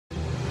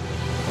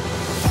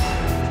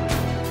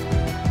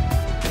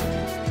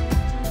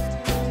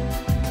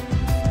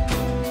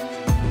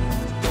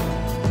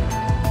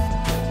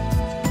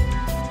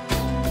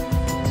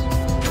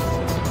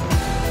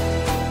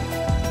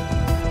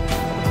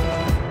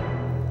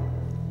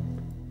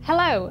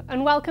Hello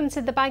and welcome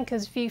to the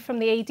Banker's View from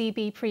the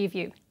ADB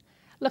preview,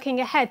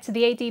 looking ahead to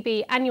the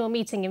ADB annual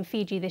meeting in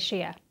Fiji this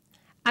year.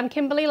 I'm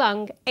Kimberley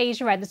Long,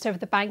 Asia Editor of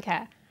The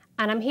Banker,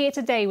 and I'm here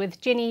today with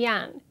Jinny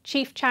Yan,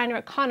 Chief China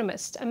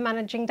Economist and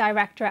Managing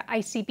Director at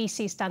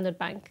ICBC Standard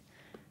Bank.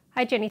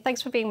 Hi Jinny,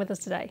 thanks for being with us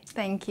today.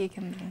 Thank you,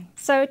 Kimberley.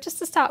 So just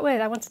to start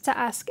with, I wanted to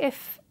ask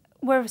if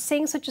we're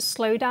seeing such a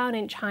slowdown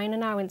in China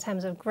now in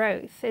terms of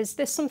growth. Is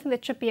this something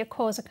that should be a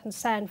cause of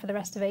concern for the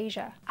rest of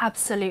Asia?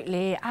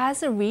 Absolutely.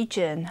 As a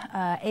region,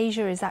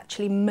 Asia is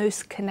actually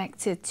most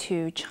connected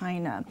to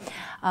China.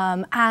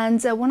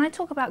 And when I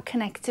talk about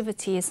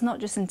connectivity, it's not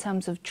just in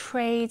terms of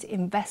trade,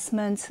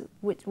 investment,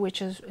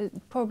 which is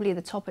probably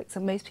the topics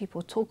that most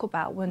people talk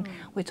about when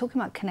we're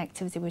talking about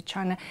connectivity with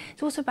China.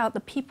 It's also about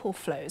the people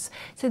flows.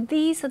 So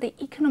these are the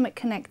economic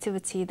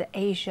connectivity that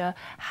Asia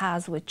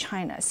has with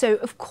China. So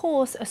of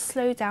course, a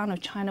slowdown of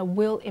China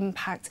will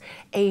impact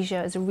Asia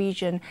as a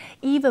region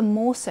even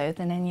more so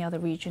than any other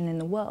region in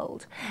the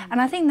world. And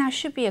I think that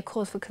should be a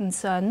cause for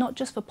concern, not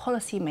just for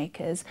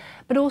policymakers,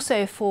 but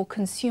also for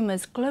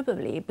consumers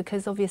globally,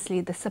 because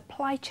obviously the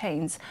supply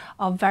chains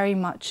are very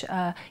much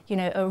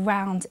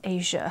around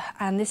Asia,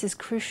 and this is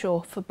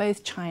crucial for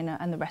both China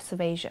and the rest of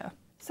Asia.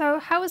 So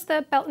how has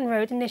the Belt and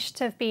Road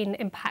Initiative been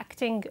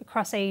impacting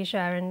across Asia,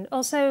 and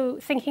also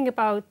thinking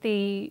about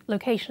the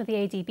location of the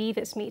ADB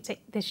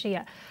this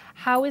year,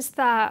 how is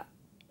that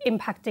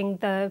impacting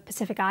the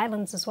Pacific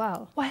Islands as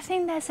well? Well, I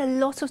think there's a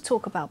lot of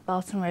talk about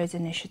Belt and Road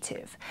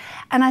Initiative.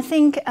 And I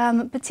think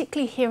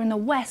particularly here in the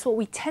West, what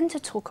we tend to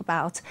talk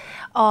about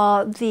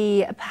are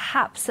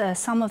perhaps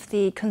some of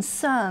the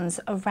concerns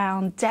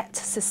around debt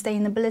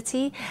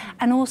sustainability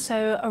and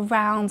also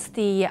around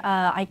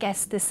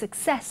the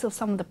success of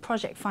some of the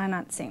project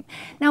financing.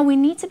 Now, we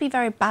need to be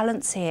very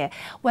balanced here,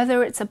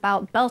 whether it's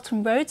about Belt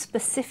and Road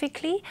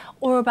specifically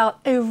or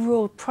about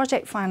overall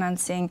project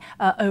financing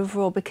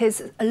overall,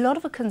 because a lot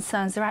of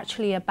concerns are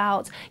actually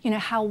about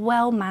how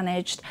well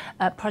managed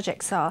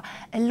projects are.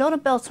 A lot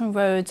of Belt and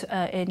Road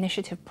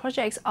Initiative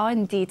projects are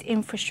indeed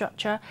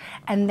infrastructure,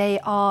 and they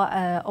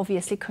are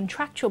obviously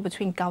contractual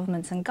between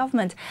governments and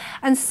government.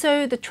 And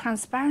so the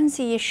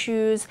transparency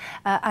issues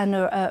and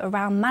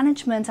around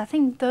management, I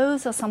think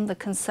those are some of the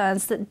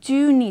concerns that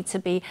do need to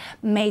be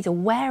made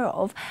aware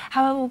of.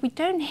 However, we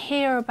don't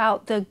hear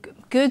about the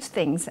good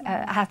things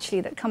actually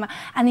that come out.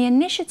 And the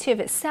initiative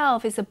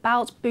itself is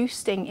about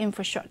boosting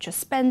infrastructure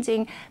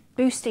spending,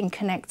 boosting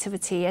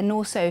connectivity, and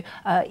also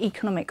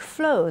economic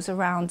flows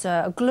around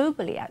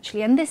globally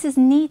actually. And this is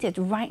needed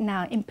right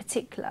now in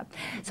particular.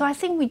 So I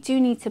think we do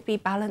need to be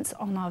balanced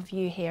on our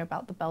view here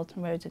about the Belt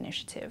and Road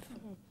Initiative.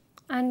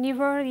 And you've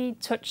already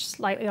touched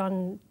slightly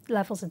on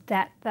levels of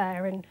debt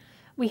there, and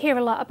we hear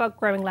a lot about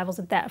growing levels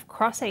of debt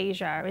across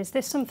Asia. Is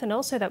this something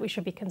also that we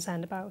should be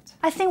concerned about?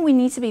 I think we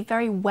need to be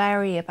very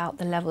wary about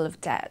the level of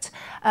debt,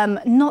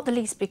 not the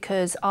least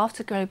because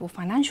after global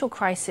financial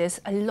crisis,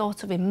 a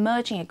lot of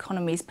emerging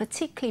economies,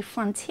 particularly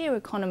frontier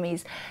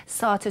economies,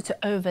 started to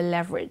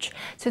over-leverage.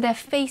 So they're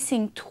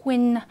facing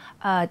twin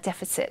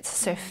deficits,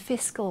 so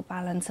fiscal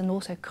balance and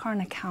also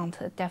current account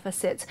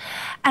deficits.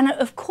 And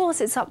of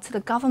course, it's up to the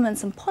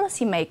governments and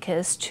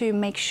policymakers to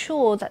make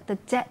sure that the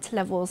debt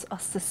levels are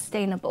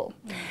sustainable.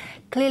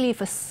 Clearly,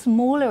 for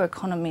smaller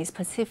economies,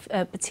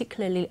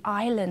 particularly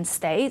island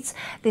states,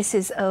 this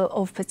is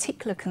of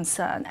particular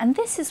concern. And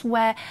this is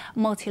where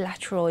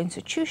multilateral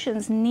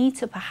institutions need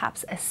to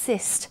perhaps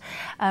assist,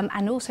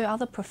 and also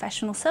other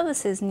professional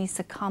services needs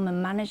to come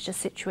and manage the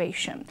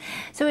situation.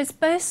 So it's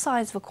both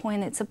sides of a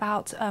coin. It's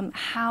about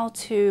how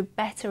to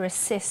better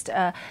assist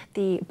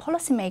the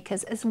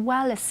policymakers as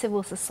well as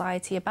civil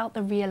society about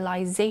the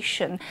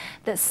realization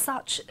that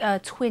such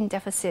twin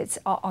deficits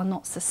are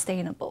not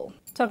sustainable.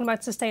 Talking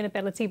about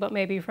sustainability, but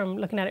maybe from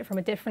looking at it from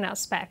a different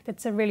aspect,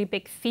 it's a really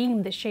big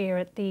theme this year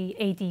at the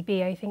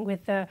ADB. I think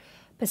with the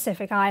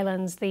Pacific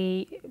Islands,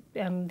 the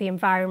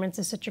environment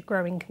is such a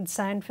growing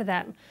concern for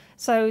them.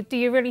 So do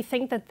you really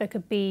think that there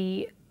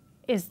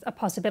is a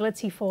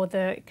possibility for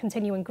the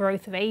continuing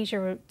growth of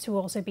Asia to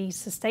also be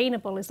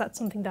sustainable? Is that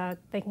something that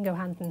they can go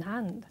hand in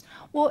hand?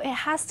 Well, it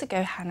has to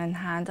go hand in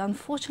hand.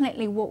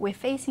 Unfortunately, what we're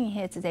facing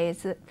here today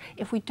is that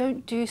if we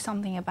don't do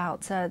something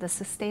about the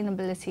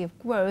sustainability of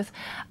growth,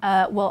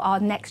 our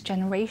next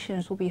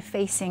generations will be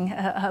facing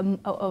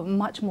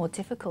much more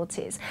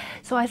difficulties.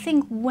 So I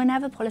think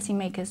whenever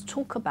policymakers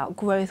talk about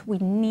growth, we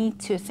need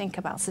to think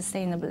about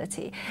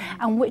sustainability,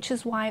 and which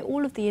is why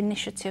all of the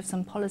initiatives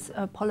and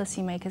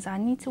policymakers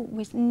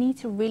we need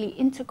to really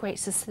integrate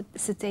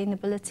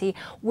sustainability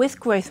with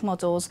growth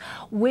models,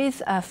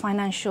 with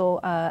financial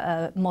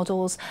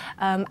models,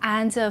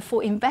 and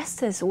for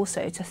investors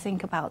also to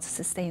think about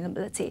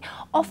sustainability.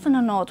 Often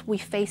or not, we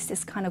face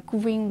this kind of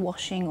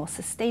greenwashing or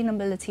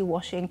sustainability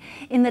washing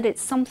in that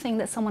it's something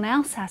that someone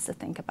else has to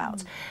think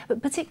about.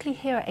 But particularly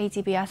here at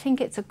ADB, I think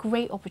it's a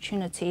great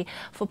opportunity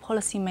for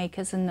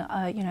policymakers and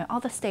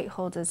other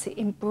stakeholders to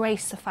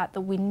embrace the fact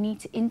that we need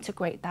to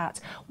integrate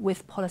that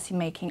with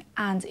policymaking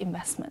and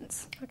investment.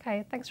 results.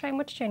 Okay, thanks very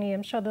much, Jinny.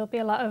 I'm sure there'll be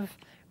a lot of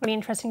really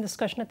interesting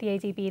discussion at the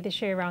ADB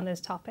this year around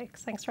those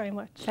topics. Thanks very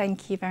much.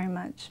 Thank you very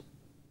much.